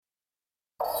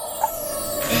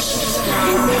It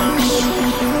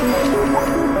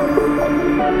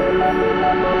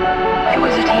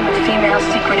was a team of female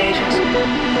secret agents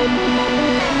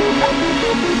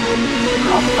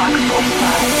called Fox Force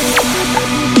 5.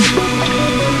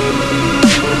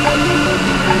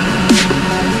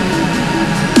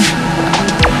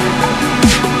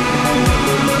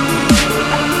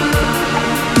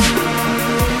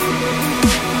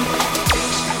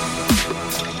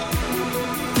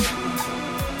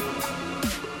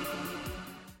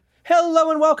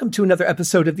 Hello and welcome to another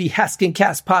episode of the Haskin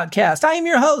Cast podcast. I am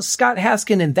your host, Scott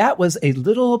Haskin, and that was a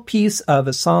little piece of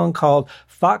a song called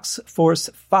Fox Force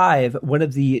 5, one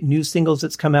of the new singles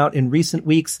that's come out in recent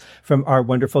weeks from our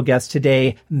wonderful guest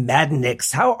today,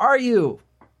 MADDNYXX. How are you?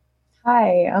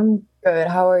 Hi, I'm good.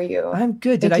 How are you? I'm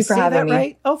good. Did I say that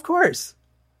right? Oh, of course.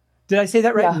 Did I say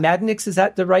that right? Yeah. MADDNYXX, is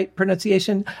that the right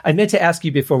pronunciation? I meant to ask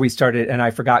you before we started, and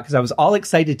I forgot because I was all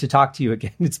excited to talk to you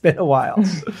again. It's been a while.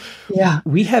 Yeah.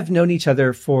 We have known each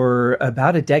other for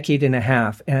about a decade and a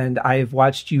half, and I've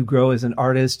watched you grow as an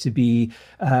artist to be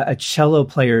a cello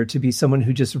player, to be someone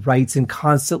who just writes and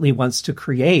constantly wants to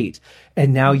create.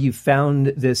 And now you've found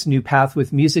this new path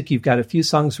with music. You've got a few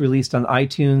songs released on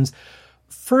iTunes.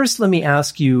 First, let me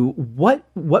ask you, what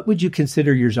would you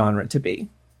consider your genre to be?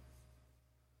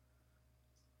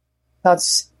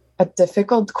 That's a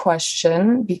difficult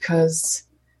question because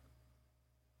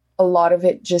a lot of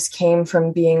it just came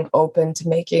from being open to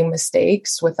making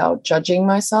mistakes without judging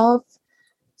myself.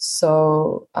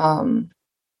 So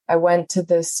I went to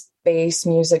this bass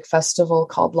music festival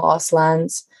called Lost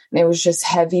Lands, and it was just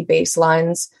heavy bass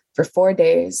lines for 4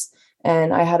 days.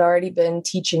 And I had already been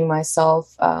teaching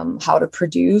myself how to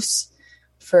produce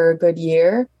for a good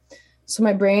year. So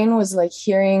my brain was like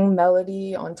hearing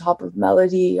melody on top of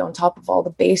all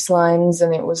the bass lines.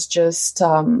 And it was just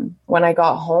when I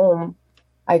got home,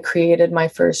 I created my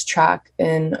first track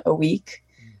in a week.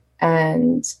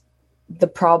 And the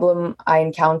problem I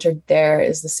encountered there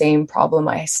is the same problem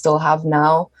I still have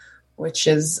now, which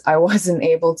is I wasn't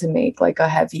able to make like a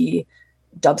heavy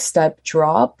dubstep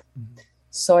drop.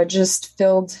 So I just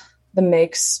filled the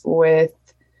mix with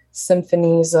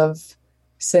symphonies of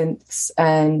synths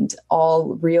and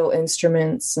all real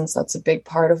instruments, since that's a big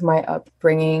part of my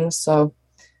upbringing. So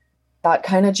that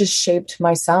kind of just shaped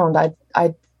my sound.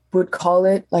 I would call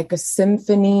it like a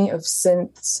symphony of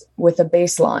synths with a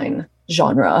bass line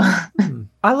genre.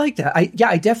 I like that. I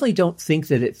definitely don't think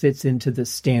that it fits into the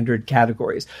standard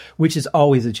categories, which is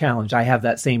always a challenge. I have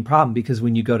that same problem because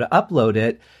when you go to upload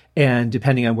it, and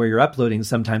depending on where you're uploading,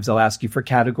 sometimes they'll ask you for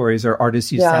categories or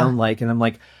artists you sound like, and I'm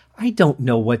like, I don't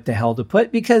know what the hell to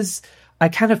put because I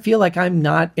kind of feel like I'm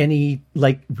not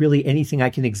really anything I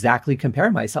can exactly compare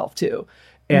myself to.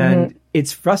 And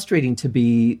it's frustrating to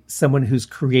be someone who's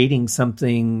creating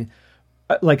something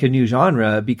like a new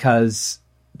genre because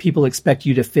people expect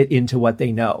you to fit into what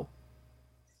they know.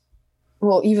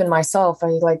 Well, even myself,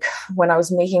 when I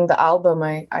was making the album,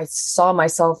 I saw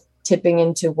myself tipping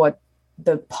into what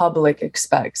the public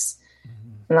expects.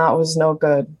 And that was no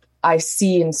good. I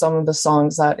see in some of the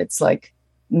songs that it's like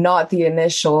not the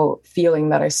initial feeling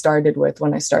that I started with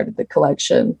when I started the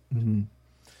collection. Mm-hmm.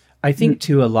 I think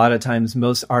too, a lot of times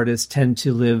most artists tend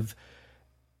to live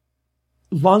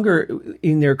longer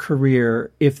in their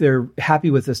career if they're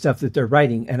happy with the stuff that they're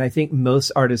writing. And I think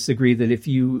most artists agree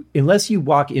that unless you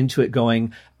walk into it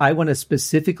going, I want to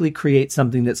specifically create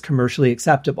something that's commercially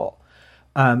acceptable.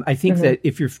 I think that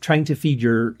if you're trying to feed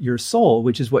your soul,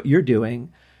 which is what you're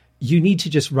doing, you need to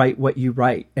just write what you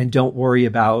write and don't worry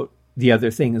about the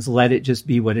other things. Let it just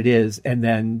be what it is. And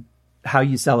then how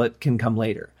you sell it can come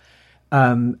later.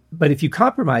 But if you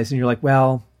compromise and you're like,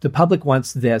 well, the public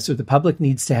wants this, or the public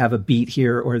needs to have a beat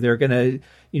here, or they're going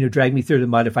to, drag me through the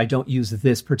mud if I don't use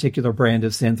this particular brand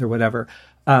of synth or whatever.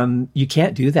 You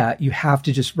can't do that. You have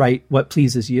to just write what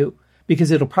pleases you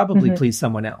because it'll probably please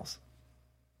someone else.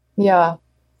 Yeah,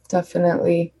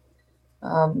 definitely.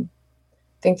 I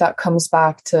think that comes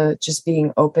back to just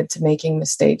being open to making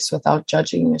mistakes without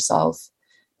judging yourself.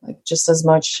 Like just as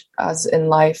much as in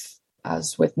life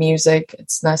as with music,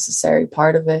 it's a necessary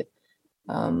part of it.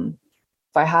 If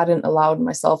I hadn't allowed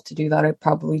myself to do that, I'd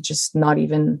probably just not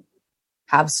even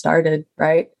have started,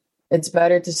 right? It's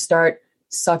better to start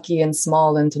sucky and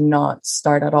small than to not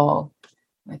start at all.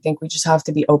 I think we just have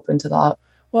to be open to that.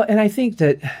 Well, and I think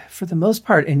that for the most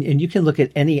part, and you can look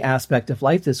at any aspect of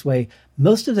life this way,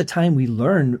 most of the time we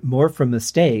learn more from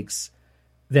mistakes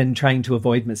than trying to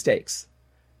avoid mistakes.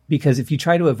 Because if you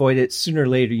try to avoid it, sooner or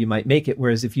later you might make it.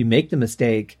 Whereas if you make the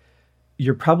mistake,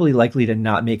 you're probably likely to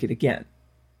not make it again.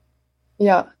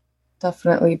 Yeah,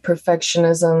 definitely.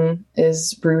 Perfectionism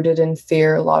is rooted in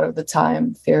fear a lot of the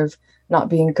time. Fear of not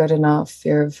being good enough,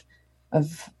 fear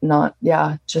of not,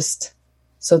 yeah, just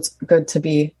so it's good to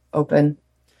be open.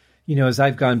 You know, as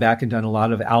I've gone back and done a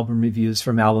lot of album reviews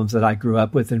from albums that I grew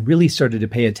up with and really started to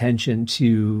pay attention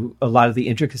to a lot of the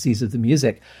intricacies of the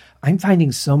music, I'm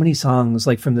finding so many songs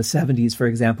like from the 70s, for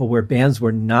example, where bands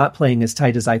were not playing as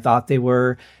tight as I thought they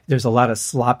were. There's a lot of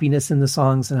sloppiness in the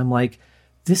songs. And I'm like,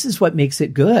 this is what makes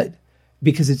it good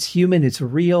because it's human, it's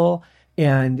real.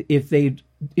 And if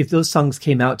those songs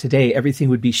came out today, everything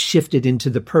would be shifted into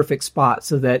the perfect spot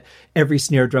so that every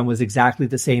snare drum was exactly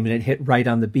the same and it hit right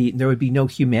on the beat and there would be no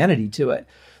humanity to it.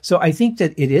 So I think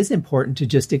that it is important to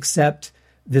just accept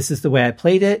this is the way I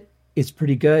played it. It's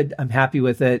pretty good. I'm happy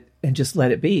with it and just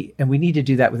let it be. And we need to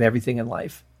do that with everything in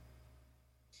life.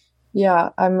 Yeah,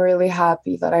 I'm really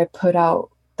happy that I put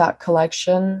out that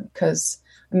collection because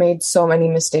I made so many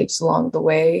mistakes along the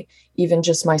way. Even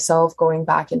just myself going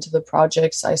back into the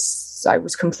projects, I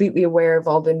was completely aware of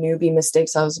all the newbie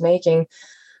mistakes I was making.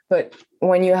 But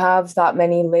when you have that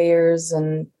many layers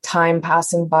and time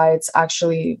passing by, it's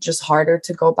actually just harder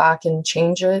to go back and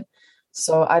change it.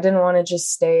 So I didn't want to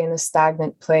just stay in a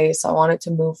stagnant place. I wanted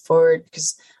to move forward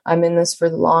because I'm in this for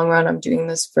the long run. I'm doing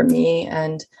this for me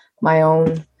and my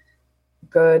own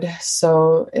good.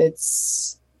 So it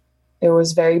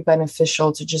was very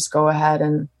beneficial to just go ahead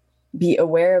and be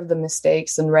aware of the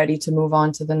mistakes and ready to move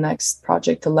on to the next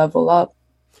project to level up.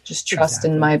 Just trust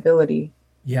in my ability.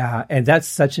 Yeah. And that's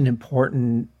such an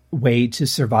important way to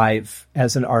survive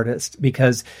as an artist,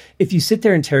 because if you sit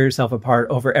there and tear yourself apart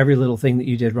over every little thing that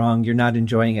you did wrong, you're not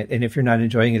enjoying it. And if you're not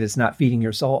enjoying it, it's not feeding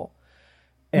your soul.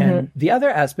 And the other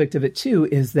aspect of it too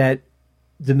is that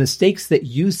the mistakes that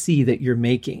you see that you're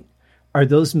making are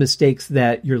those mistakes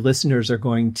that your listeners are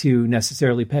going to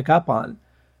necessarily pick up on.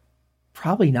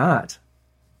 Probably not.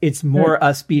 It's more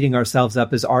us beating ourselves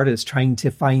up as artists, trying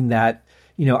to find that,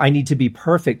 you know, I need to be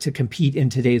perfect to compete in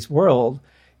today's world,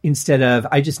 instead of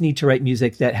I just need to write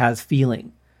music that has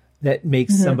feeling, that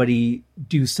makes somebody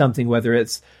do something, whether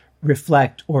it's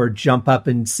reflect or jump up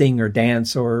and sing or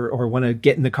dance or want to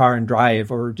get in the car and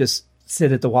drive or just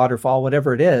sit at the waterfall,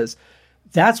 whatever it is.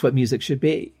 That's what music should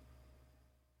be.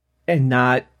 And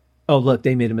not, oh, look,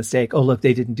 they made a mistake. Oh, look,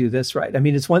 they didn't do this right. I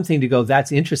mean, it's one thing to go,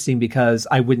 that's interesting because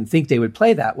I wouldn't think they would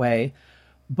play that way.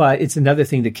 But it's another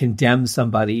thing to condemn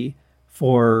somebody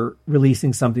for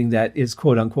releasing something that is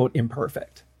quote unquote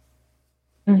imperfect.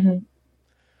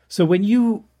 So when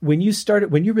you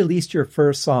released your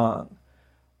first song,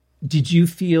 did you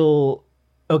feel,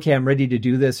 okay, I'm ready to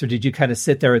do this? Or did you kind of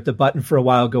sit there at the button for a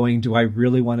while going, do I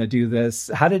really want to do this?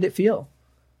 How did it feel?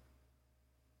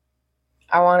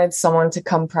 I wanted someone to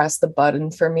come press the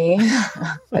button for me.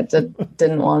 I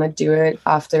didn't want to do it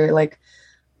after like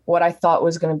what I thought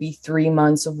was going to be 3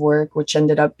 months of work, which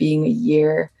ended up being a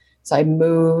year. So I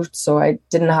moved, so I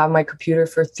didn't have my computer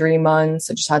for 3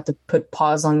 months. I just had to put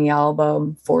pause on the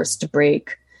album, forced to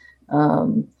break,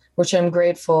 which I'm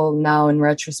grateful now in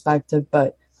retrospective.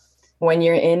 But when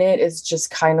you're in it, it's just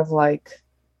kind of like,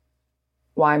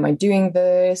 why am I doing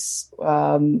this?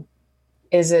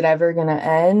 Is it ever going to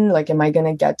end? Like, am I going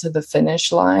to get to the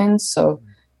finish line? So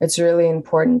it's really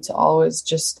important to always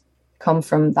just come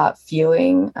from that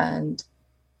feeling and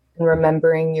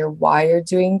remembering why you're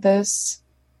doing this.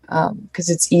 Because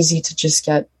it's easy to just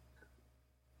get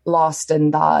lost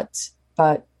in that.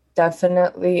 But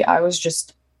definitely, I was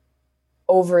just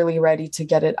overly ready to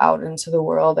get it out into the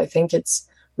world. I think it's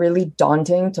really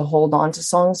daunting to hold on to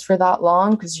songs for that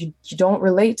long because you don't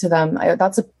relate to them.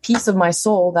 That's a piece of my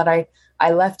soul that I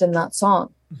left in that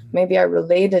song. Maybe I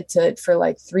related to it for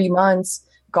like 3 months,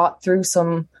 got through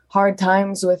some hard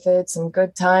times with it, some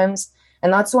good times.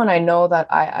 And that's when I know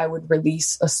that I would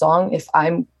release a song if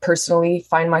I'm personally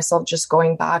find myself just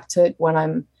going back to it when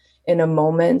I'm in a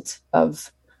moment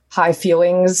of high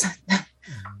feelings.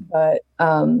 But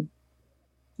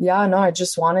I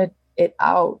just wanted it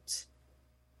out.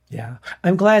 Yeah,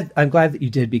 I'm glad that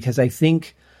you did, because I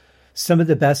think some of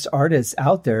the best artists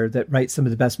out there that write some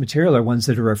of the best material are ones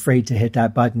that are afraid to hit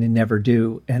that button and never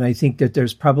do. And I think that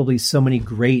there's probably so many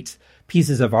great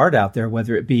pieces of art out there,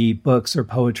 whether it be books or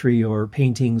poetry or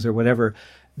paintings or whatever,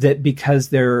 that because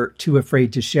they're too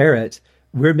afraid to share it,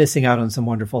 we're missing out on some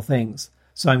wonderful things.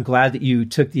 So I'm glad that you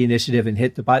took the initiative and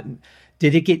hit the button.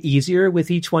 Did it get easier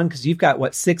with each one? Because you've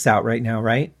got, 6 out right now,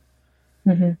 right?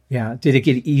 Yeah. Did it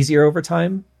get easier over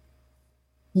time?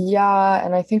 Yeah,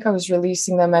 and I think I was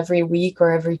releasing them every week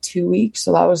or every 2 weeks.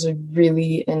 So that was a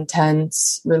really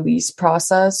intense release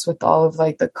process with all of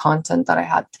like the content that I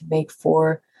had to make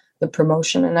for the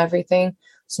promotion and everything.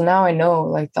 So now I know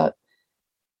like that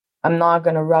I'm not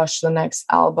going to rush the next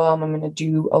album. I'm going to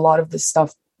do a lot of this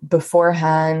stuff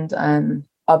beforehand and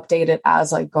update it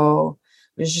as I go.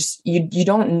 It's just, you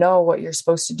don't know what you're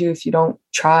supposed to do if you don't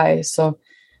try. So,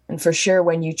 and for sure,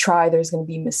 when you try, there's going to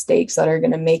be mistakes that are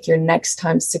going to make your next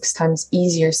time 6 times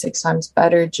easier, 6 times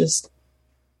better. Just,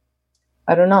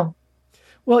 I don't know.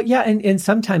 Well, yeah. And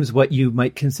sometimes what you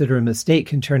might consider a mistake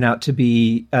can turn out to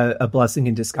be a blessing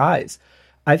in disguise.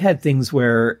 I've had things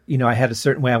where, I had a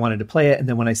certain way I wanted to play it. And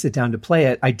then when I sit down to play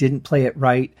it, I didn't play it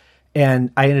right.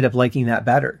 And I ended up liking that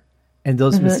better. And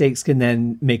those mistakes can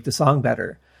then make the song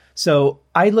better. So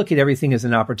I look at everything as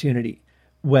an opportunity,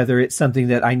 whether it's something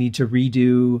that I need to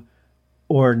redo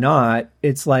or not.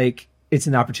 It's like, it's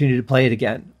an opportunity to play it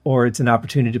again, or it's an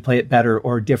opportunity to play it better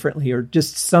or differently, or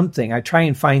just something. I try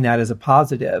and find that as a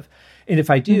positive. And if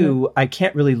I do, I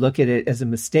can't really look at it as a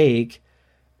mistake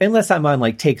unless I'm on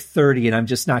like take 30 and I'm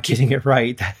just not getting it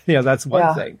right. That's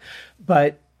one thing.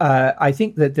 But I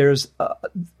think that there's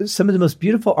some of the most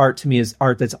beautiful art to me is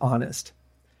art that's honest.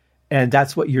 And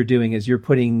that's what you're doing, is you're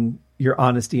putting your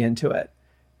honesty into it.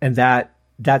 And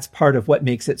that's part of what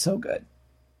makes it so good.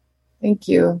 Thank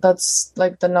you. That's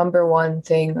like the number one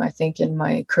thing I think in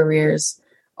my career is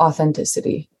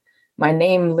authenticity. My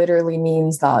name literally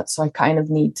means that. So I kind of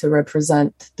need to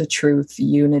represent the truth,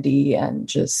 unity, and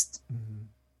just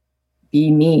be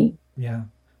me. Yeah,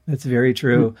 that's very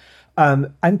true.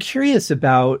 I'm curious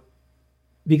about,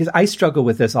 because I struggle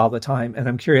with this all the time, and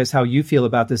I'm curious how you feel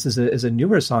about this as a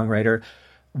newer songwriter.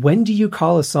 When do you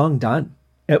call a song done?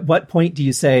 At what point do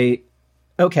you say,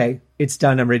 okay, it's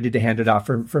done, I'm ready to hand it off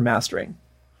for mastering?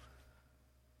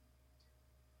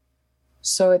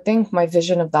 So I think my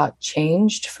vision of that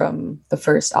changed from the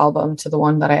first album to the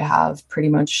one that I have. Pretty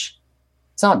much,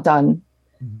 it's not done,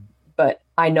 but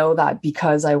I know that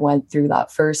because I went through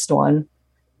that first one.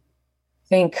 I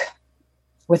think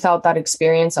without that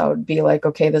experience, I would be like,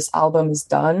 okay, this album is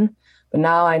done. But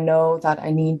now I know that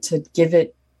I need to give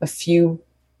it a few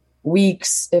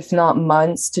weeks, if not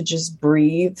months, to just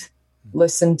breathe,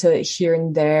 listen to it here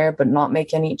and there, but not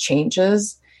make any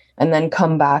changes, and then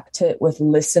come back to it with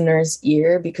listener's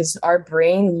ear, because our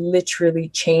brain literally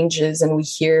changes and we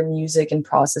hear music and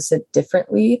process it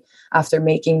differently after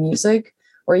making music,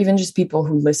 or even just people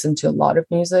who listen to a lot of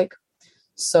music.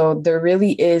 So there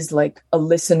really is like a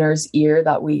listener's ear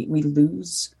that we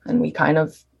lose, and we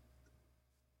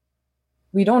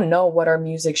don't know what our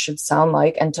music should sound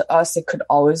like. And to us, it could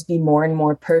always be more and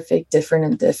more perfect, different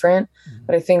and different.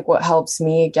 But I think what helps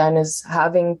me again is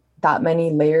having that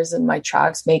many layers in my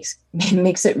tracks makes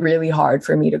it really hard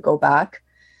for me to go back.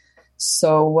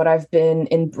 So what I've been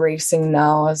embracing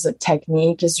now as a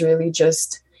technique is really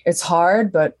just, it's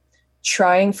hard, but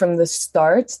trying from the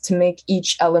start to make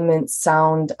each element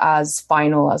sound as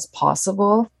final as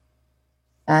possible.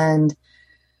 And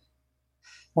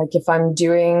like if I'm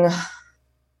doing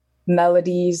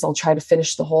melodies, I'll try to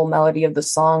finish the whole melody of the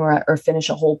song, or finish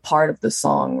a whole part of the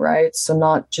song, right? So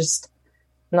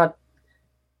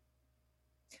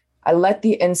I let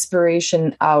the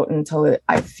inspiration out until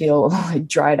I feel like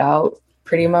dried out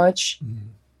pretty much.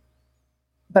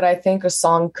 But I think a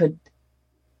song could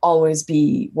always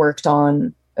be worked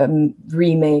on,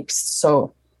 remixed.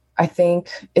 So I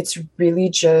think it's really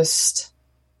just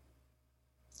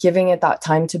giving it that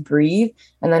time to breathe.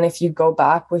 And then if you go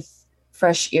back with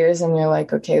fresh ears and you're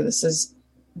like, okay, this is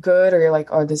good, or you're like,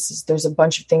 oh, there's a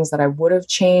bunch of things that I would have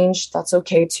changed, that's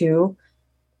okay too.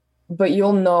 But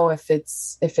you'll know if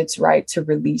it's right to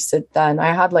release it then.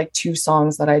 I had like 2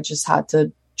 songs that I just had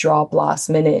to drop last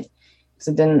minute because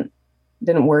it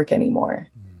didn't work anymore.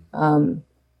 And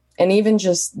even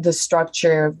just the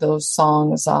structure of those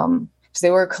songs, because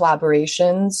they were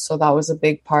collaborations, so that was a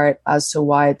big part as to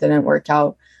why it didn't work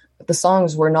out. But the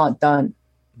songs were not done.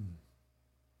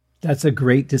 That's a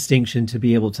great distinction to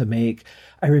be able to make.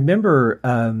 I remember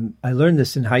I learned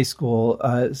this in high school.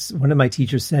 One of my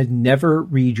teachers said, never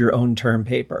read your own term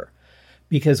paper,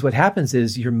 because what happens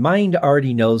is your mind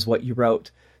already knows what you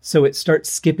wrote. So it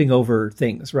starts skipping over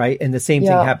things, right? And the same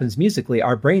thing happens musically.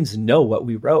 Our brains know what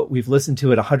we wrote. We've listened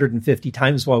to it 150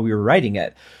 times while we were writing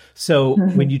it. So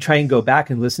when you try and go back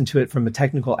and listen to it from a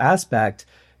technical aspect,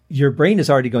 your brain is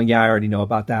already going, yeah, I already know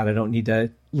about that. I don't need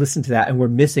to listen to that. And we're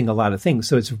missing a lot of things.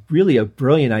 So it's really a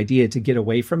brilliant idea to get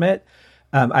away from it.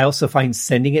 I also find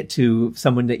sending it to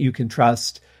someone that you can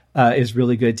trust is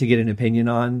really good to get an opinion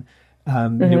on.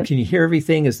 Can you hear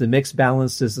everything? Is the mix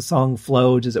balanced? Does the song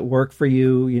flow? Does it work for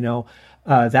you?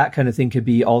 That kind of thing could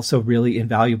be also really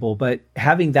invaluable. But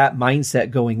having that mindset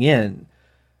going in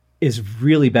is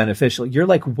really beneficial. You're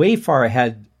like way far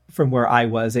ahead from where I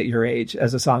was at your age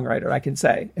as a songwriter, I can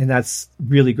say. And that's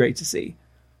really great to see.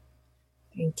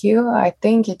 Thank you. I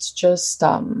think it's just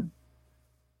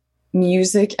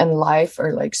music and life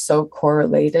are like so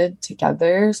correlated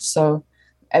together. So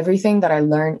everything that I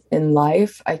learned in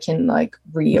life, I can like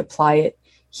reapply it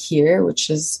here, which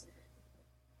is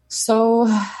so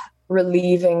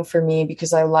relieving for me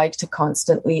because I like to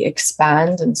constantly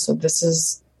expand. And so this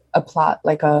is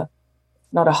like a,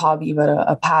 not a hobby, but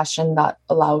a passion that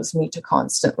allows me to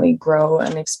constantly grow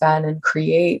and expand and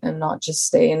create and not just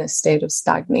stay in a state of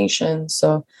stagnation.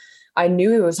 So I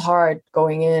knew it was hard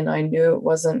going in. I knew it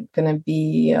wasn't going to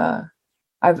be,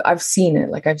 I've seen it.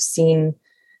 Like I've seen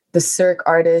the circ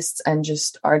artists and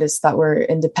just artists that were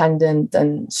independent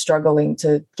and struggling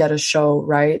to get a show,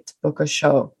 right? Book a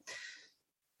show.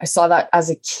 I saw that as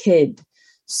a kid.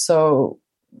 So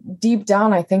deep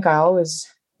down, I think I always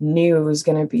knew it was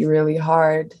going to be really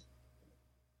hard.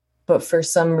 But for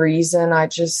some reason, I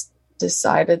just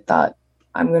decided that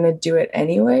I'm going to do it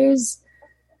anyways.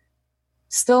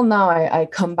 Still now, I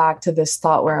come back to this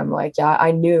thought where I'm like, yeah,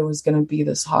 I knew it was going to be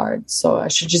this hard. So I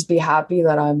should just be happy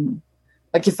that I'm,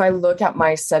 like, if I look at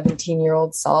my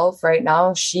 17-year-old self right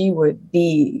now, she would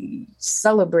be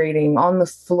celebrating on the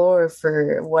floor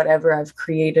for whatever I've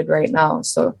created right now.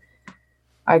 So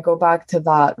I go back to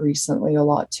that recently a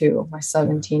lot too, my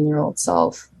 17-year-old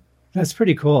self. That's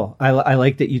pretty cool. I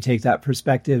like that you take that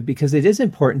perspective because it is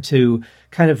important to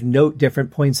kind of note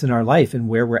different points in our life and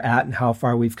where we're at and how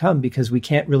far we've come, because we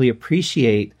can't really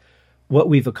appreciate what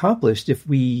we've accomplished if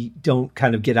we don't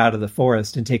kind of get out of the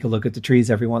forest and take a look at the trees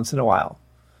every once in a while.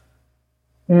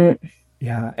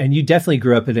 Yeah. And you definitely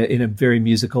grew up in a very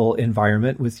musical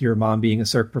environment with your mom being a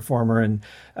circ performer. And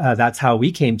that's how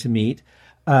we came to meet.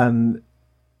 It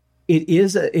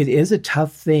is a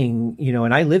tough thing, you know,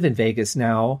 and I live in Vegas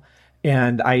now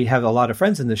and I have a lot of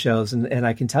friends in the shows and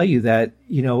I can tell you that,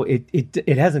 you know,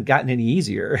 it hasn't gotten any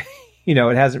easier. You know,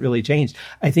 it hasn't really changed.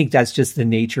 I think that's just the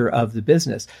nature of the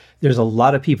business. There's a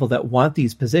lot of people that want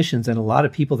these positions and a lot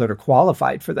of people that are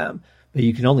qualified for them, but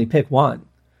you can only pick one.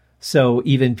 So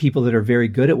even people that are very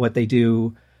good at what they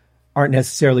do aren't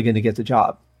necessarily going to get the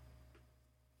job.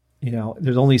 You know,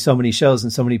 there's only so many shows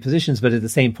and so many positions, but at the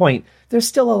same point, there's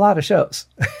still a lot of shows,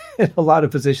 a lot of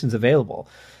positions available.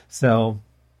 So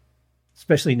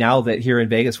especially now that here in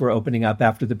Vegas, we're opening up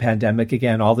after the pandemic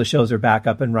again, all the shows are back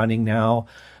up and running now.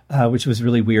 Which was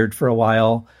really weird for a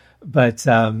while. But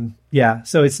yeah,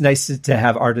 so it's nice to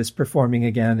have artists performing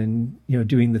again and, you know,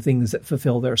 doing the things that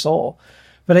fulfill their soul.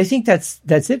 But I think that's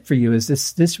it for you, is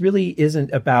this really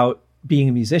isn't about being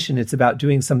a musician. It's about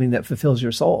doing something that fulfills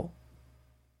your soul.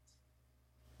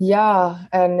 Yeah.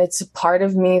 And it's a part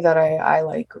of me that I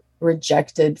like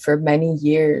rejected for many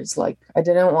years. Like I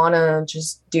didn't want to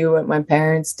just do what my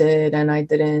parents did.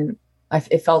 And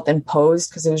it felt imposed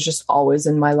because it was just always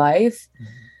in my life.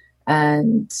 Mm-hmm.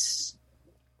 And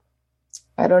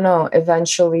I don't know,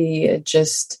 eventually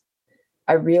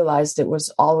I realized it was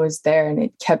always there and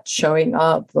it kept showing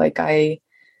up. Like the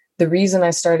reason I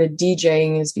started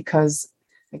DJing is because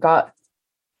I got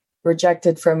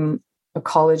rejected from a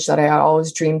college that I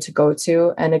always dreamed to go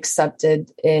to and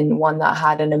accepted in one that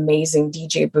had an amazing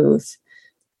DJ booth.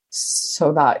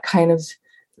 So that kind of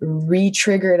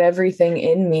re-triggered everything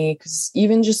in me, because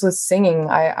even just with singing,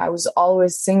 I was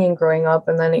always singing growing up,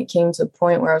 and then it came to a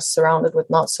point where I was surrounded with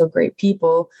not so great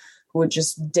people who would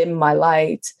just dim my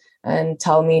light and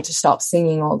tell me to stop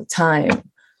singing all the time.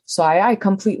 So I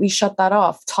completely shut that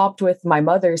off, topped with my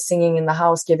mother singing in the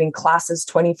house, giving classes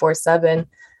 24/7.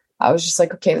 I was just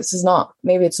like, okay,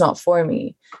 maybe it's not for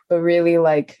me, but really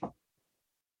like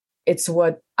it's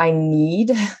what I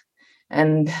need.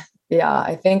 And yeah,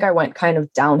 I think I went kind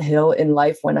of downhill in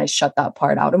life when I shut that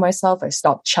part out of myself. I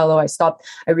stopped cello.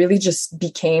 I really just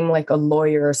became like a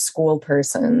lawyer, a school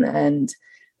person, and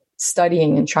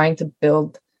studying and trying to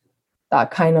build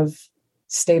that kind of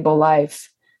stable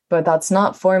life. But that's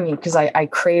not for me because I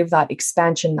crave that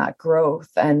expansion, that growth.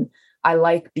 And I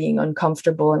like being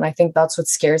uncomfortable. And I think that's what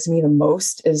scares me the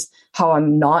most, is how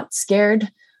I'm not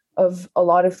scared of a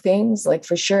lot of things. Like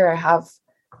for sure, I have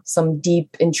some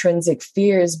deep intrinsic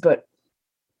fears, but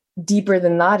deeper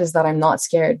than that is that I'm not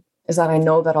scared, is that I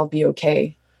know that I'll be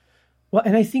okay. Well,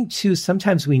 and I think too,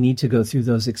 sometimes we need to go through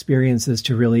those experiences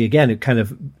to really, again, kind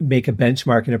of make a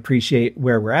benchmark and appreciate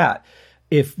where we're at.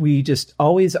 If we just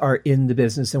always are in the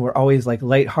business and we're always like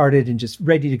lighthearted and just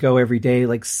ready to go every day,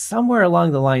 like somewhere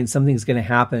along the line, something's going to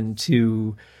happen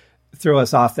to throw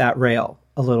us off that rail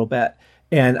a little bit.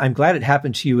 And I'm glad it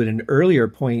happened to you at an earlier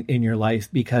point in your life,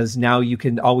 because now you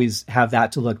can always have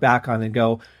that to look back on and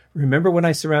go, remember when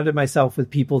I surrounded myself with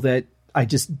people that I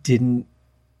just didn't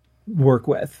work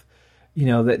with, you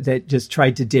know, that just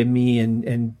tried to dim me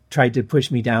and tried to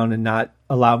push me down and not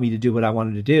allow me to do what I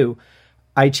wanted to do.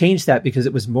 I changed that because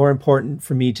it was more important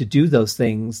for me to do those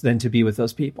things than to be with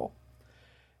those people.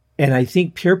 And I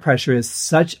think peer pressure is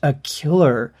such a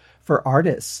killer for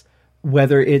artists,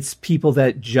 whether it's people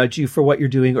that judge you for what you're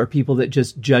doing or people that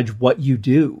just judge what you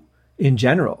do in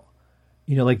general.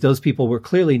 You know, like those people were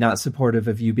clearly not supportive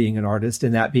of you being an artist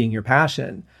and that being your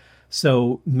passion.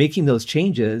 So making those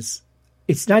changes,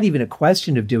 it's not even a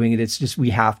question of doing it. It's just,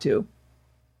 we have to.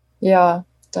 Yeah,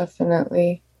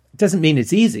 definitely. It doesn't mean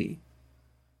it's easy.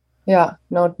 Yeah,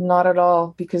 no, not at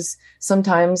all. Because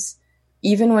sometimes,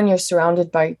 even when you're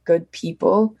surrounded by good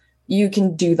people, you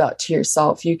can do that to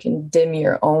yourself. You can dim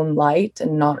your own light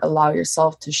and not allow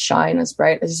yourself to shine as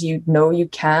bright as you know you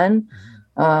can.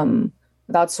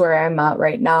 That's where I'm at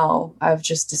right now. I've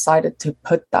just decided to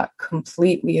put that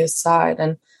completely aside.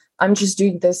 And I'm just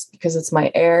doing this because it's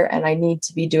my air and I need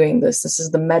to be doing this. This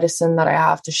is the medicine that I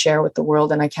have to share with the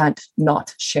world and I can't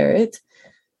not share it.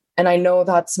 And I know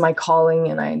that's my calling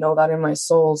and I know that in my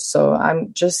soul. So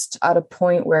I'm just at a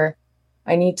point where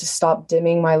I need to stop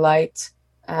dimming my light.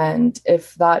 And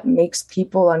if that makes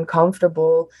people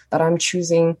uncomfortable that I'm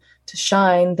choosing to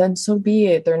shine, then so be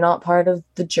it. They're not part of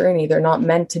the journey. They're not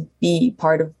meant to be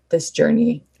part of this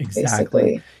journey. Exactly.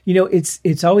 Basically. You know,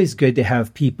 it's always good to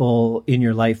have people in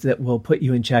your life that will put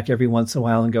you in check every once in a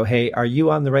while and go, hey, are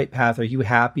you on the right path? Are you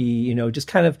happy? You know, just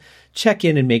kind of check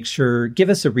in and make sure, give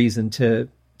us a reason to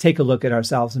take a look at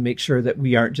ourselves and make sure that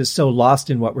we aren't just so lost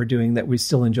in what we're doing that we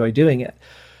still enjoy doing it.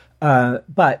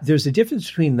 But there's a difference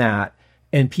between that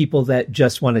and people that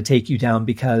just want to take you down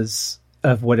because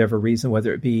of whatever reason,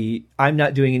 whether it be, I'm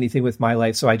not doing anything with my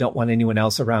life, so I don't want anyone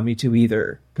else around me to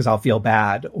either, because I'll feel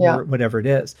bad or whatever it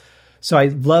is. So I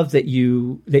love that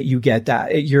you get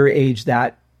that at your age.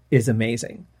 That is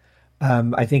amazing.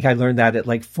 I think I learned that at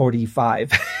like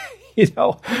 45, you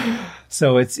know,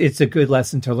 so it's a good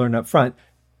lesson to learn up front.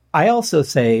 I also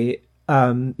say,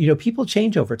 you know, people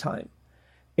change over time,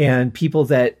 and people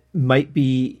that might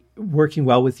be working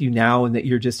well with you now and that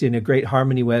you're just in a great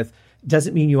harmony with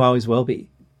doesn't mean you always will be.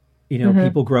 You know,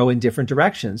 people grow in different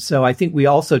directions. So I think we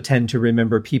also tend to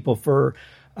remember people for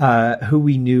who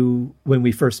we knew when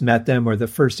we first met them or the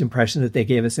first impression that they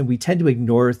gave us. And we tend to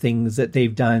ignore things that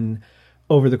they've done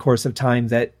over the course of time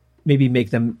that maybe make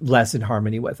them less in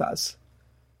harmony with us.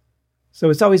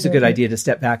 So it's always a good idea to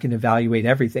step back and evaluate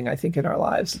everything, I think, in our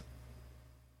lives.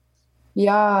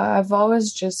 Yeah, I've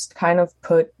always just kind of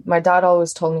my dad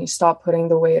always told me, stop putting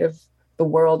the weight of the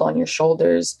world on your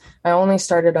shoulders. I only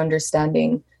started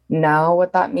understanding now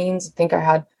what that means. I think I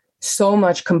had so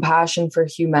much compassion for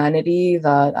humanity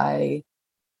that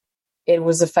it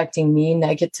was affecting me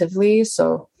negatively.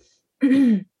 So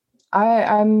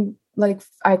I'm like,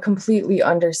 I completely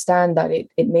understand that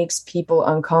it makes people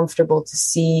uncomfortable to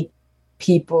see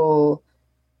people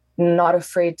not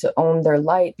afraid to own their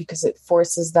light, because it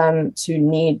forces them to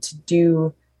need to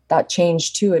do that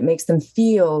change too. It makes them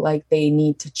feel like they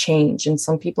need to change, and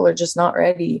some people are just not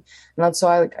ready. And that's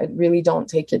why I really don't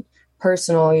take it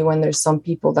personally when there's some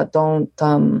people that don't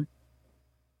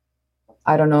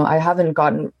I don't know, I haven't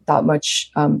gotten that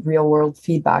much real world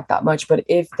feedback that much, but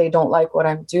if they don't like what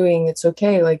I'm doing, it's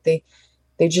okay. Like they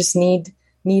just needed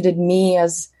me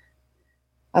as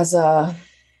a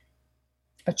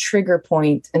trigger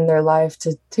point in their life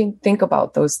to think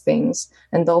about those things,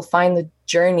 and they'll find the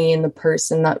journey in the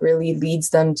person that really leads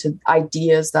them to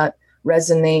ideas that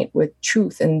resonate with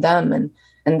truth in them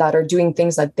and that are doing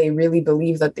things that they really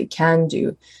believe that they can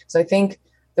do. So I think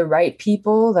the right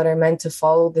people that are meant to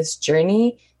follow this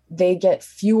journey, they get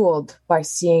fueled by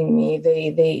seeing me.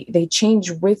 They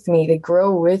change with me, they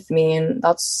grow with me. And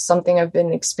that's something I've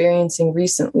been experiencing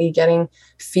recently, getting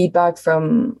feedback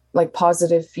from like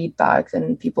positive feedback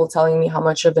and people telling me how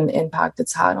much of an impact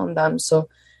it's had on them. So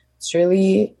it's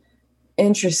really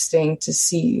interesting to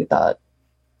see that,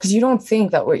 because you don't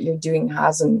think that what you're doing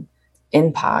has an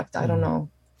impact. I don't know,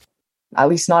 at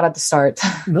least not at the start.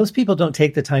 Most people don't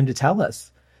take the time to tell us.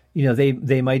 You know,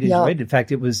 they might enjoy it. In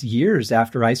fact, it was years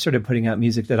after I started putting out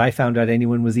music that I found out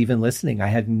anyone was even listening. I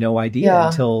had no idea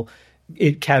until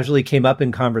it casually came up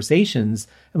in conversations.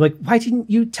 I'm like, why didn't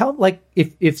you tell? Like,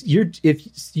 if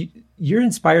you're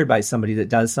inspired by somebody that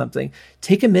does something,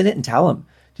 take a minute and tell them.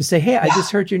 Just say, hey, I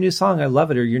just heard your new song. I love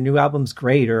it. Or your new album's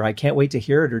great. Or I can't wait to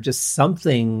hear it. Or just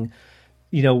something.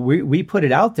 You know, we put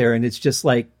it out there and it's just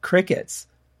like crickets.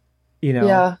 You know.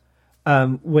 Yeah.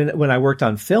 When I worked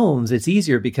on films, it's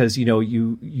easier because, you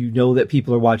know that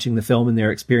people are watching the film and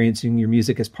they're experiencing your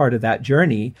music as part of that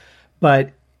journey.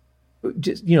 But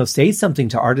just, say something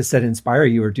to artists that inspire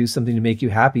you or do something to make you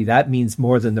happy. That means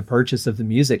more than the purchase of the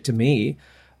music to me.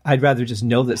 I'd rather just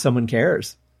know that someone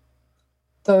cares.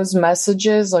 those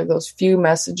messages, like those few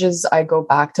messages, I go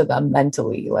back to them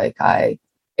mentally. Like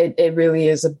it really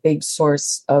is a big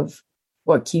source of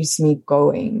what keeps me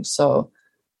going. So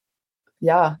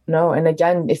yeah, no. And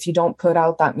again, if you don't put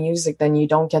out that music, then you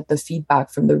don't get the feedback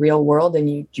from the real world,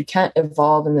 and you can't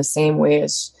evolve in the same way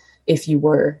as if you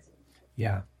were.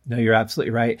 Yeah, no, you're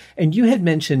absolutely right. And you had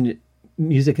mentioned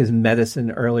music is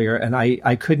medicine earlier, and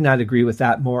I could not agree with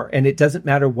that more. And it doesn't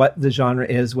matter what the genre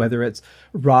is, whether it's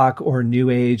rock or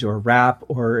new age or rap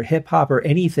or hip hop or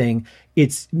anything,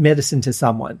 it's medicine to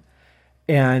someone.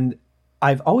 And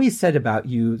I've always said about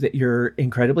you that you're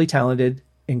incredibly talented,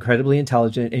 incredibly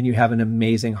intelligent, and you have an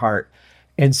amazing heart.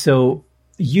 And so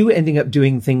you ending up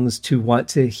doing things to want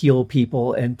to heal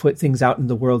people and put things out in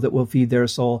the world that will feed their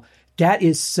soul, that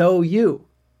is so you.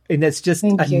 And that's just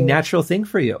Thank a you. natural thing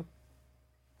for you.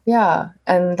 Yeah.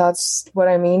 And that's what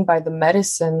I mean by the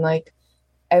medicine. Like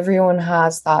everyone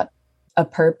has a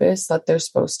purpose that they're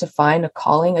supposed to find, a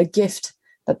calling, a gift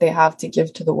that they have to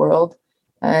give to the world.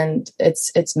 And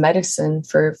it's medicine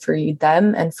for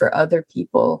them and for other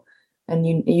people.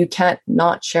 And you can't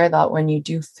not share that when you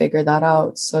do figure that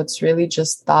out. So it's really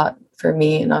just that for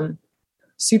me. And I'm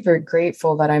super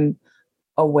grateful that I'm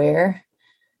aware.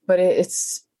 But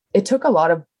it took a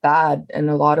lot of bad and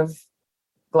a lot of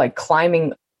like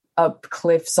climbing up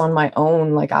cliffs on my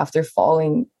own, like after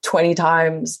falling 20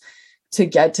 times to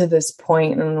get to this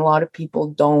point. And a lot of people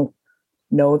don't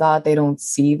know that, they don't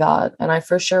see that. And I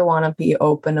for sure want to be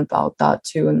open about that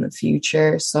too in the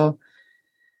future. So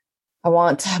I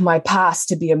want my past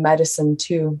to be a medicine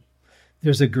too.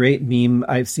 There's a great meme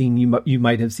I've seen, you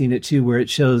might have seen it too, where it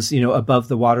shows, above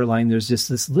the waterline, there's just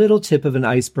this little tip of an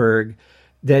iceberg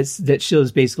that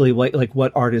shows basically like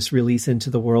what artists release into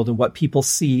the world and what people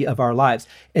see of our lives.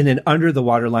 And then under the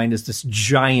waterline is this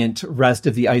giant rest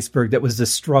of the iceberg that was the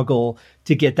struggle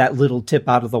to get that little tip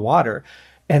out of the water.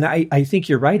 And I think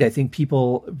you're right. I think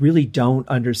people really don't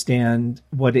understand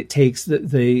what it takes,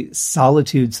 the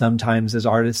solitude sometimes as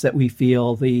artists that we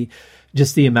feel,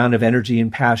 just the amount of energy and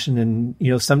passion.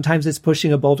 And, sometimes it's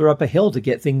pushing a boulder up a hill to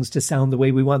get things to sound the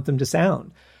way we want them to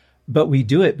sound. But we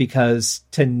do it because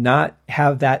to not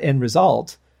have that end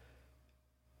result,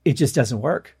 it just doesn't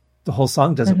work. The whole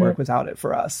song doesn't work without it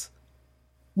for us.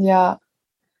 Yeah.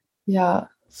 Yeah.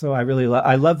 So I really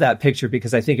I love that picture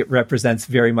because I think it represents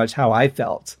very much how I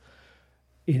felt,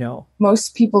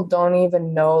 Most people don't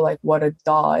even know like what a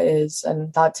DAW is.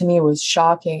 And that to me was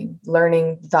shocking,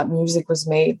 learning that music was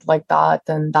made like that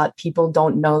and that people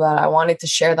don't know that. I wanted to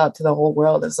share that to the whole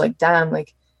world. It's like, damn,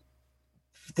 like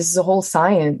this is a whole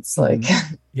science. Like,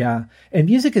 yeah. And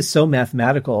music is so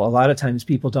mathematical. A lot of times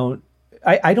people don't,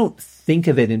 I don't think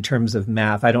of it in terms of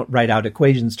math. I don't write out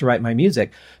equations to write my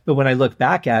music. But when I look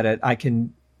back at it, I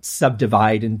can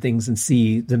subdivide in things and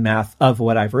see the math of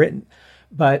what I've written.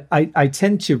 But I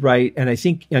tend to write, and I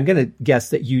think I'm going to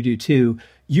guess that you do too.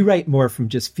 You write more from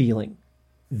just feeling.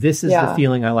 This is the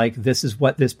feeling I like. This is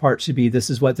what this part should be.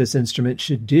 This is what this instrument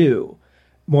should do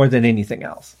more than anything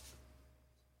else.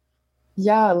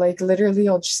 Yeah, like literally,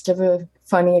 I'll just give a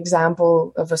funny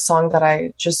example of a song that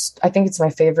I think it's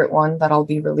my favorite one that I'll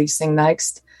be releasing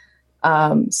next.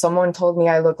 Someone told me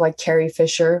I look like Carrie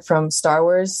Fisher from Star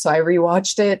Wars, so I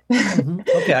rewatched it.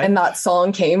 Okay. And that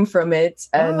song came from it.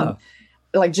 And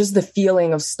like just the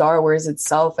feeling of Star Wars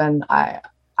itself. And I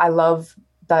love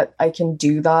that I can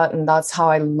do that. And that's how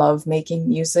I love making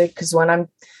music. Because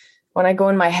when I go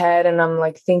in my head and I'm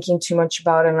like thinking too much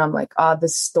about it and I'm like,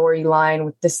 this storyline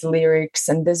with this lyrics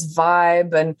and this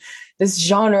vibe and this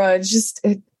genre,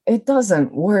 it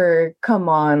doesn't work. Come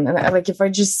on. And like, if I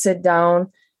just sit down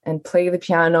and play the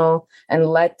piano and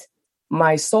let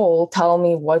my soul tell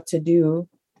me what to do,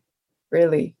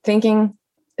 really, thinking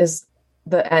is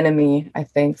the enemy, I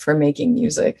think, for making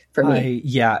music for me.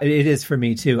 It is for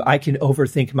me too. I can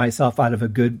overthink myself out of a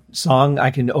good song.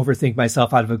 I can overthink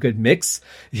myself out of a good mix,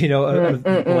 of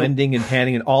blending and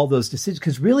panning and all those decisions.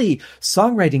 Because really,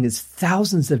 songwriting is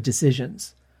thousands of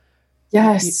decisions.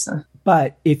 Yes.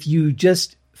 But if you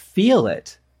just feel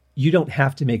it, you don't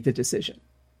have to make the decision.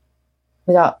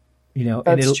 Yeah.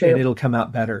 And it'll come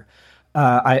out better.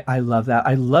 I love that.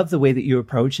 I love the way that you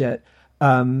approach it.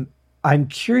 I'm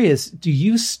curious, do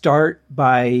you start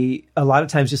by a lot of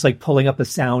times just like pulling up a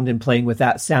sound and playing with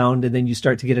that sound and then you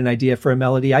start to get an idea for a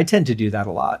melody? I tend to do that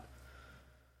a lot.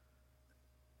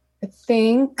 I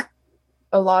think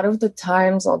a lot of the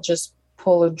times I'll just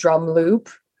pull a drum loop.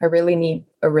 I really need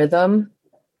a rhythm.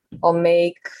 I'll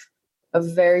make a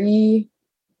very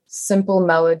simple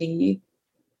melody.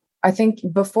 I think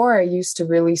before I used to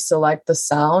really select the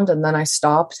sound and then I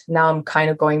stopped. Now I'm kind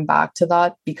of going back to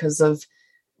that because of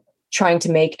trying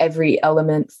to make every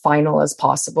element final as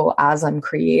possible as I'm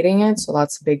creating it. So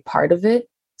that's a big part of it,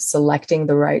 selecting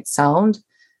the right sound.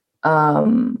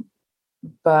 But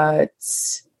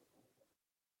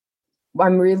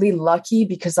I'm really lucky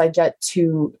because I get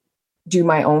to do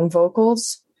my own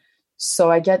vocals.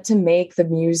 So I get to make the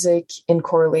music in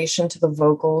correlation to the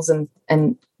vocals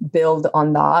and build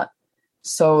on that.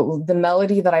 So the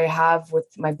melody that I have with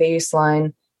my bass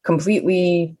line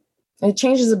completely, it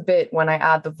changes a bit when I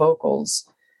add the vocals.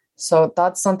 So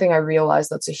that's something I realized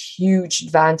that's a huge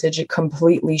advantage. It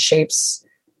completely shapes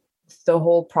the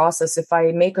whole process. If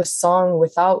I make a song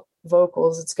without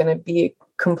vocals, it's going to be a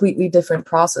completely different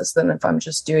process than if I'm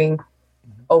just doing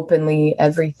openly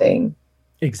everything.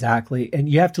 Exactly. And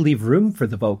you have to leave room for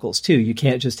the vocals too. You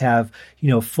can't just have,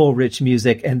 full rich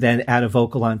music and then add a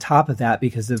vocal on top of that,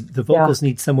 because the vocals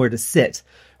need somewhere to sit,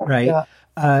 right?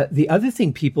 Yeah. The other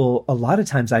thing a lot of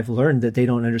times I've learned that they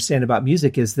don't understand about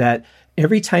music is that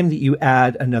every time that you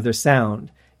add another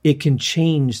sound, it can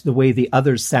change the way the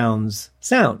other sounds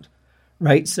sound,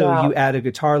 right? So you add a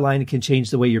guitar line, it can change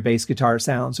the way your bass guitar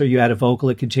sounds, or you add a vocal,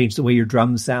 it can change the way your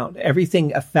drums sound.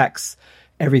 Everything affects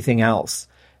everything else.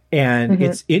 And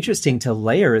it's interesting to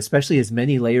layer, especially as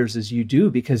many layers as you do,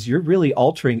 because you're really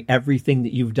altering everything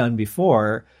that you've done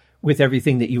before with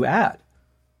everything that you add.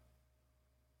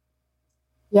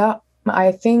 Yeah,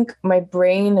 I think my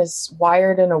brain is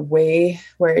wired in a way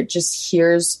where it just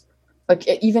hears, like,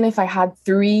 even if I had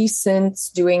 3 synths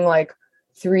doing like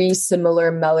 3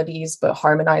 similar melodies but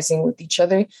harmonizing with each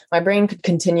other, my brain could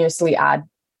continuously add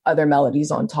other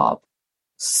melodies on top.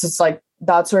 So it's like,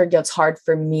 that's where it gets hard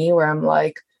for me, where I'm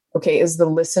like, okay, is the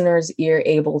listener's ear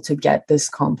able to get this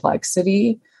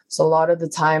complexity? So a lot of the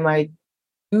time I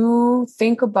do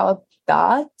think about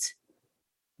that,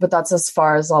 but that's as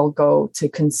far as I'll go to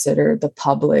consider the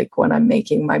public when I'm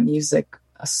making my music.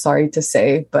 Sorry to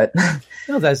say, but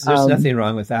no, there's nothing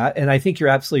wrong with that. And I think you're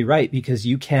absolutely right, because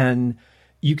you can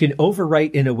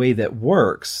overwrite in a way that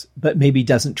works, but maybe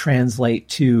doesn't translate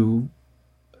to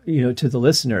the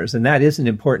listeners. And that is an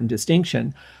important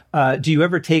distinction. Do you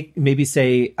ever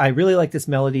say, I really like this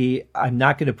melody, I'm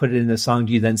not going to put it in the song.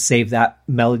 Do you then save that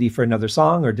melody for another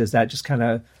song, or does that just kind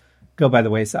of go by the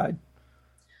wayside?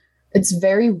 It's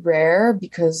very rare,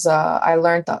 because I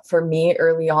learned that for me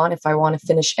early on, if I want to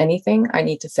finish anything, I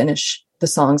need to finish the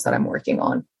songs that I'm working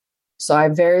on. So I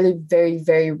very, very,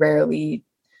 very rarely,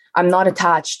 I'm not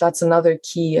attached. That's another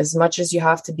key. As much as you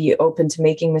have to be open to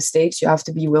making mistakes, you have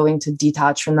to be willing to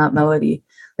detach from that melody.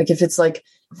 Like if it's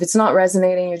not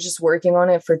resonating, you're just working on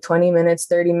it for 20 minutes,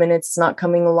 30 minutes, it's not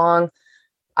coming along,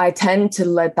 I tend to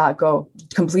let that go.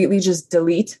 Completely just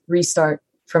delete, restart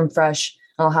from fresh.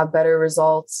 I'll have better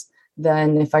results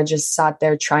than if I just sat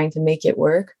there trying to make it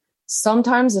work.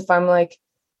 Sometimes if I'm like,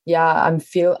 I can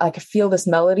feel this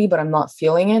melody, but I'm not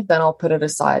feeling it, then I'll put it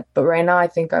aside. But right now, I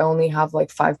think I only have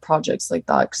like 5 projects like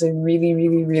that, because I really,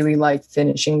 really, really like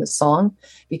finishing the song,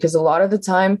 because a lot of the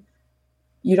time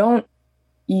you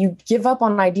give up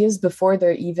on ideas before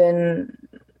they're even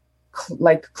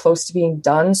close to being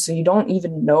done. So you don't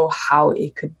even know how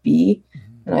it could be.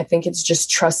 And I think it's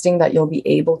just trusting that you'll be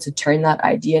able to turn that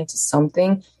idea into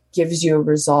something gives you a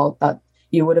result that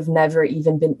you would have never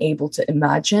even been able to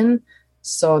imagine.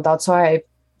 So that's why I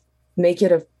make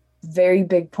it a very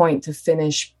big point to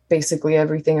finish basically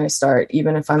everything I start,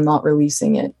 even if I'm not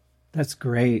releasing it. That's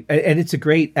great. And it's a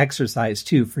great exercise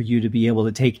too, for you to be able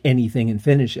to take anything and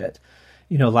finish it.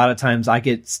 A lot of times I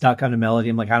get stuck on a melody.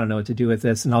 I'm like, I don't know what to do with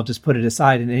this, and I'll just put it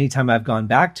aside. And anytime I've gone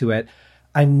back to it,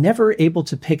 I'm never able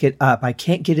to pick it up. I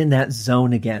can't get in that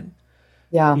zone again.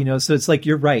 Yeah. So it's like,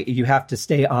 you're right. You have to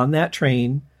stay on that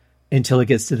train until it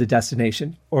gets to the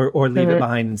destination, or leave it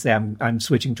behind and say, I'm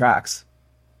switching tracks.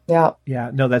 Yeah.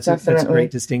 Yeah. No, that's a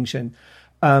great distinction.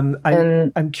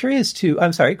 I'm curious too.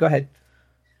 I'm sorry, go ahead.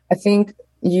 I think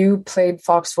you played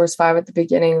Fox Force 5 at the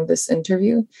beginning of this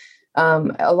interview.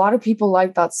 A lot of people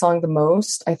like that song the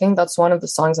most. I think that's one of the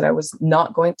songs that I was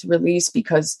not going to release,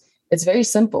 because it's very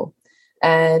simple.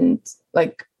 And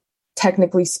like,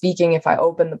 technically speaking, if I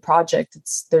open the project,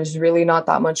 there's really not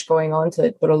that much going on to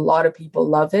it, but a lot of people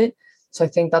love it. So I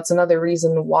think that's another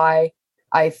reason why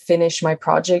I finish my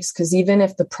projects, because even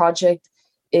if the project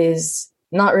is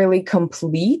not really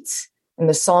complete and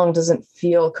the song doesn't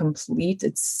feel complete,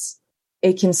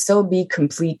 it can still be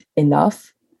complete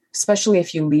enough, especially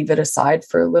if you leave it aside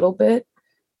for a little bit.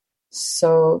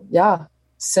 So yeah,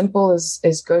 simple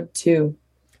is good too.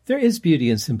 There is beauty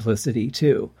in simplicity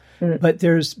too.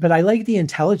 But I like the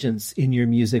intelligence in your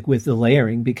music with the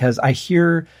layering, because I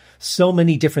hear so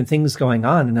many different things going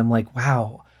on, and I'm like,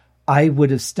 wow, I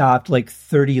would have stopped like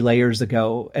 30 layers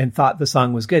ago and thought the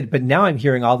song was good. But now I'm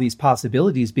hearing all these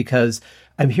possibilities because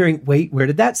I'm hearing, wait, where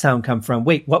did that sound come from?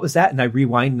 Wait, what was that? And I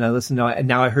rewind and I listen to it, and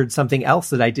now I heard something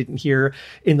else that I didn't hear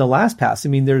in the last pass. I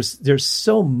mean, there's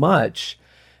so much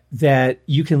that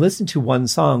you can listen to one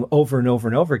song over and over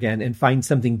and over again and find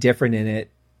something different in it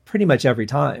pretty much every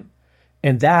time.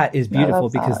 And that is beautiful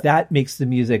because that makes the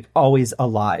music always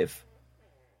alive.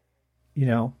 You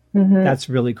know, that's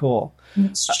really cool.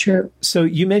 It's true. So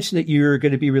you mentioned that you're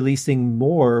going to be releasing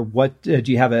more. What do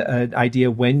you have an idea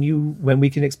when we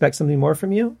can expect something more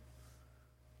from you?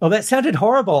 Oh, that sounded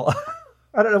horrible.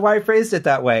 I don't know why I phrased it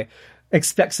that way.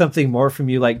 Expect something more from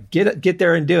you, like get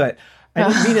there and do it. I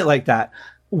didn't mean it like that.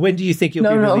 When do you think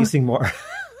you'll be releasing more?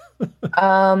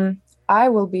 I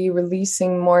will be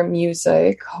releasing more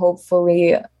music,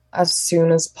 hopefully as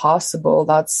soon as possible.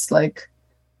 That's like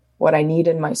what I need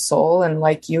in my soul. And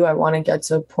like you, I want to get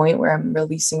to a point where I'm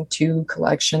releasing 2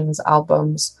 collections,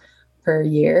 albums per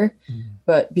year.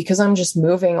 But because I'm just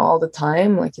moving all the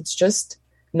time, like it's just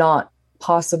not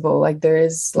possible. Like there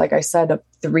is, like I said,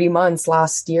 3 months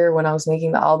last year when I was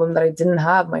making the album that I didn't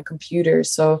have my computer.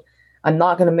 So I'm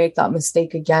not going to make that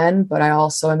mistake again. But I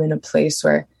also am in a place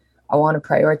where I want to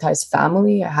prioritize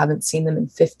family. I haven't seen them in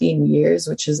 15 years,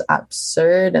 which is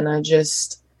absurd. And I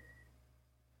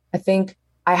think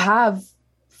I have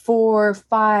 4,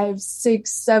 5,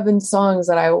 6, 7 songs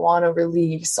that I want to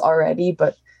release already,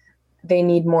 but they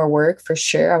need more work for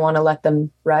sure. I want to let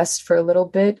them rest for a little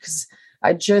bit because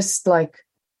I guess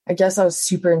I was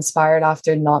super inspired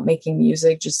after not making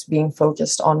music, just being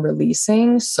focused on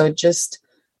releasing.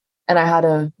 And I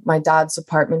had my dad's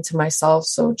apartment to myself.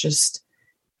 So just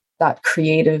that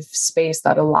creative space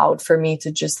that allowed for me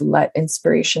to just let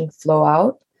inspiration flow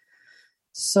out.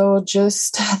 So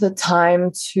just the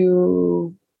time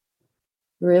to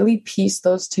really piece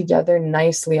those together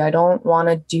nicely. I don't want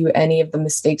to do any of the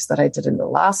mistakes that I did in the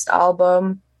last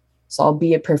album. So I'll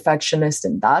be a perfectionist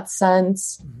in that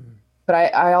sense.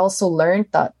 But I also learned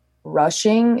that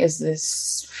rushing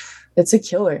it's a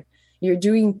killer. You're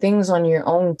doing things on your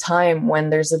own time when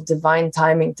there's a divine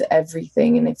timing to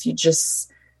everything. And if you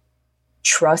just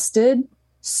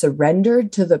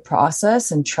surrendered to the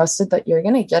process and trusted that you're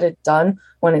going to get it done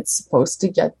when it's supposed to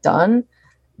get done,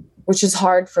 which is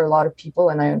hard for a lot of people.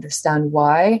 And I understand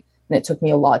why. And it took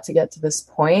me a lot to get to this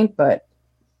point, but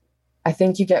I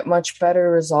think you get much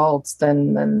better results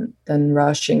than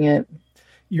rushing it.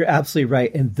 You're absolutely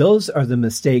right. And those are the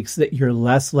mistakes that you're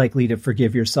less likely to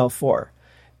forgive yourself for.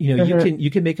 You know,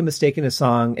 you can make a mistake in a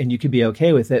song and you can be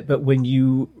okay with it. But when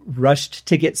you rushed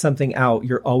to get something out,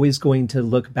 you're always going to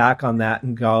look back on that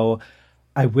and go,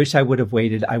 I wish I would have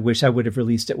waited. I wish I would have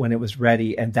released it when it was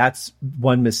ready. And that's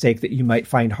one mistake that you might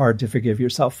find hard to forgive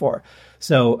yourself for.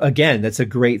 So again, that's a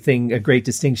great thing, a great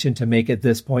distinction to make at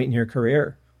this point in your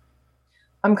career.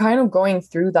 I'm kind of going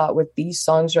through that with these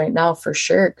songs right now for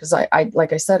sure. Cause I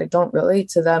like I said, I don't relate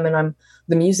to them. And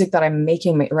the music that I'm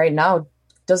making right now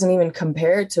doesn't even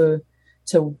compare to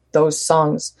those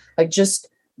songs. Like just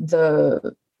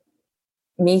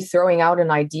me throwing out an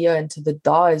idea into the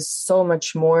DAW is so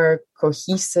much more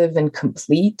cohesive and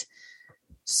complete.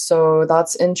 So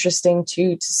that's interesting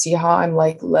too, to see how I'm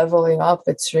like leveling up.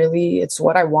 It's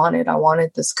what I wanted. I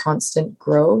wanted this constant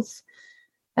growth.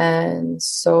 And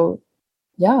so,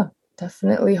 yeah,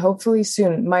 definitely, hopefully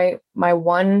soon. My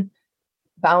one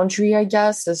boundary, I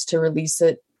guess, is to release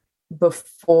it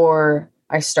before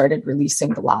I started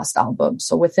releasing the last album.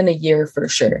 So within a year for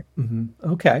sure.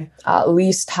 Okay. At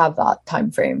least have that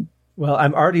time frame. Well,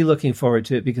 I'm already looking forward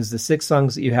to it because the 6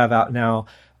 songs that you have out now,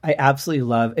 I absolutely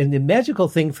love. And the magical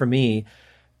thing for me,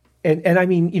 and I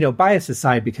mean, you know, bias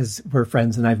aside, because we're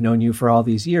friends and I've known you for all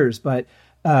these years, but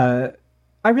I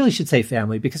really should say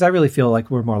family because I really feel like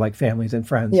we're more like family than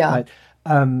friends. Yeah.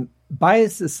 But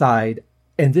bias aside,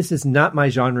 and this is not my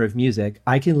genre of music,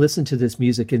 I can listen to this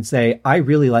music and say, I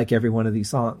really like every one of these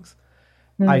songs.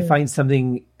 I find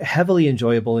something heavily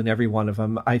enjoyable in every one of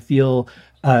them. I feel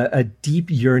a deep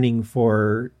yearning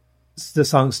for the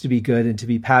songs to be good and to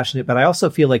be passionate, but I also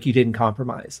feel like you didn't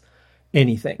compromise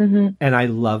anything. And I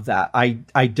love that.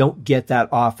 I don't get that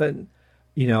often.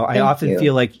 You know, I often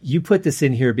feel like you put this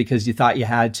in here because you thought you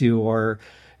had to, or,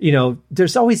 you know,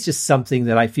 there's always just something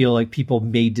that I feel like people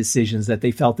made decisions that they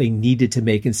felt they needed to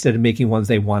make instead of making ones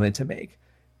they wanted to make.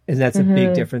 And that's a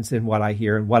big difference in what I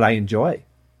hear and what I enjoy.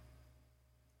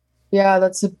 Yeah,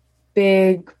 that's a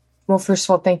big, well, first of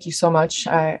all, thank you so much.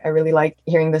 I really like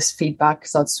hearing this feedback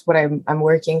because that's what I'm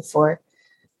working for.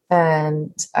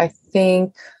 And I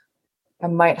think I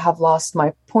might have lost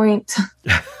my point.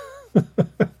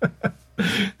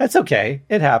 That's okay.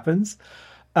 It happens.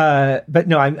 But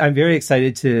no, I'm very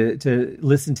excited to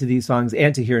listen to these songs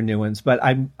and to hear new ones. But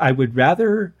I would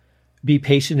rather be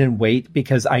patient and wait,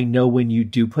 because I know when you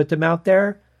do put them out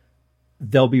there,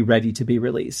 they'll be ready to be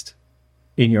released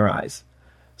in your eyes.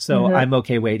 So I'm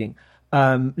okay waiting.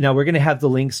 Now we're going to have the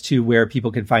links to where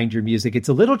people can find your music. It's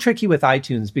a little tricky with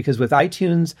iTunes, because with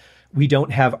iTunes, we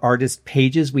don't have artist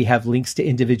pages. We have links to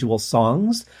individual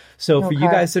songs. So for you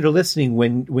guys that are listening,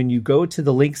 when you go to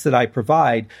the links that I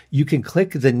provide, you can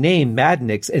click the name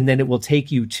MADDNYXX, and then it will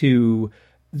take you to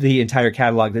the entire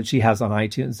catalog that she has on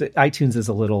iTunes. iTunes is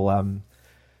a little,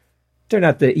 they're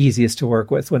not the easiest to work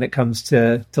with when it comes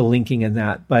to linking and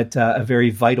that, but a very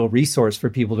vital resource for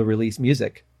people to release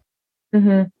music.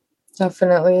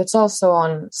 Definitely. It's also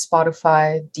on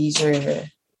Spotify, Deezer,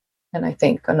 and I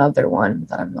think another one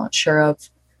that I'm not sure of.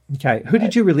 Okay. Who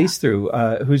did you release through?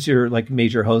 Who's your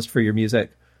major host for your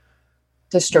music?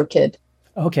 DistroKid.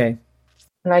 Okay.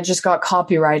 And I just got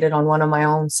copyrighted on one of my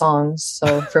own songs.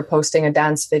 So for posting a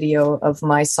dance video of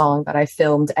my song that I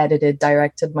filmed, edited,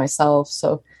 directed myself.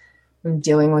 So I'm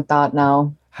dealing with that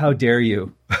now. How dare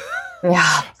you?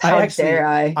 Yeah, how dare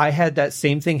I? I had that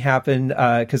same thing happen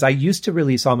because I used to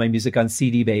release all my music on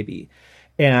CD Baby.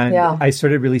 And I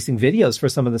started releasing videos for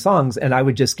some of the songs, and I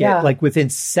would just get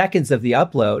within seconds of the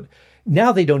upload.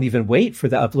 Now they don't even wait for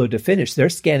the upload to finish. They're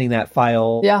scanning that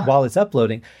file while it's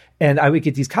uploading. And I would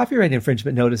get these copyright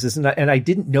infringement notices, and I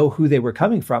didn't know who they were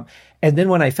coming from. And then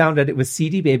when I found out it was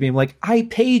CD Baby, I'm like, I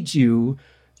paid you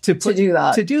to do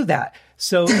that.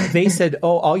 So they said,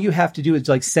 oh, all you have to do is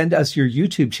send us your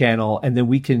YouTube channel, and then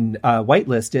we can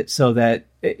whitelist it so that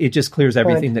it just clears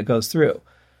everything that goes through.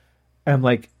 I'm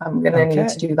like, I'm going to need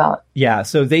to do that. Yeah.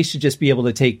 So they should just be able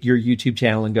to take your YouTube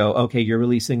channel and go, okay, you're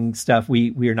releasing stuff.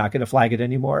 We are not going to flag it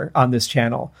anymore on this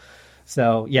channel.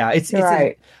 So yeah, it's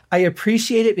right. I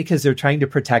appreciate it because they're trying to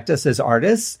protect us as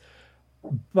artists,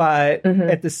 but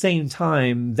at the same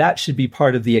time, that should be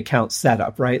part of the account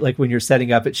setup, right? Like when you're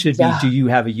setting up, it should be, do you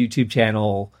have a YouTube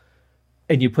channel?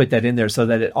 And you put that in there so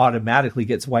that it automatically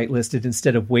gets whitelisted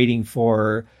instead of waiting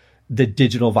for the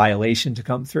digital violation to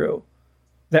come through.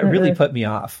 That really put me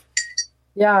off.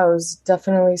 Yeah, I was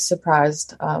definitely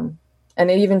surprised. And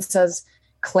it even says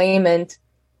claimant,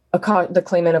 the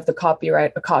claimant of the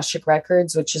copyright, Akashic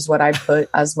Records, which is what I put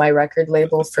as my record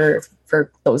label for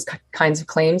those kinds of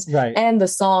claims. Right. And the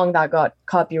song that got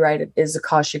copyrighted is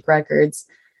Akashic Records.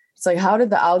 It's like, how did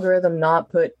the algorithm not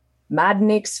put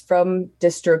MADDNYXX from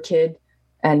DistroKid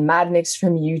and MADDNYXX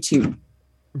from YouTube?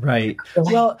 Right.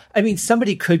 Well, I mean,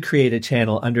 somebody could create a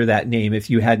channel under that name if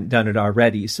you hadn't done it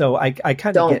already. So I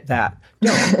kind of get that.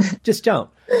 Just don't.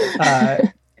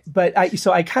 But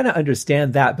I kind of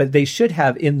understand that, but they should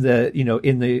have in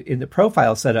the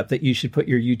profile setup that you should put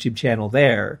your YouTube channel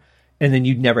there, and then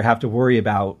you'd never have to worry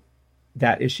about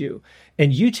that issue.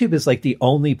 And YouTube is like the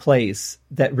only place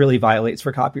that really violates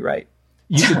for copyright.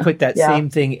 You could put that same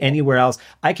thing anywhere else.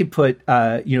 I could put,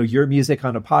 your music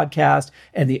on a podcast,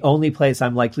 and the only place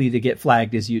I'm likely to get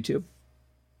flagged is YouTube.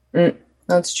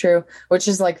 That's true. Which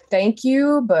is like, thank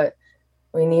you, but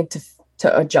we need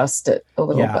to adjust it a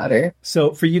little better.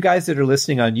 So for you guys that are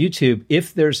listening on YouTube,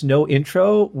 if there's no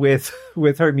intro with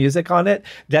her music on it,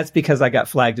 that's because I got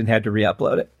flagged and had to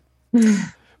re-upload it.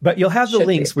 But you'll have the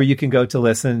links where you can go to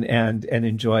listen and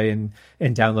enjoy and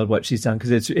download what she's done,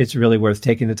 because it's really worth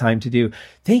taking the time to do.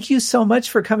 Thank you so much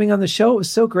for coming on the show. It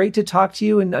was so great to talk to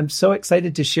you, and I'm so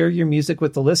excited to share your music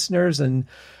with the listeners, and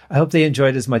I hope they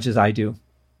enjoyed as much as I do.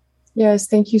 Yes,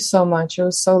 thank you so much. It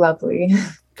was so lovely.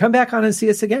 Come back on and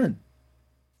see us again.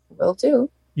 Will do.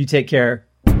 You take care.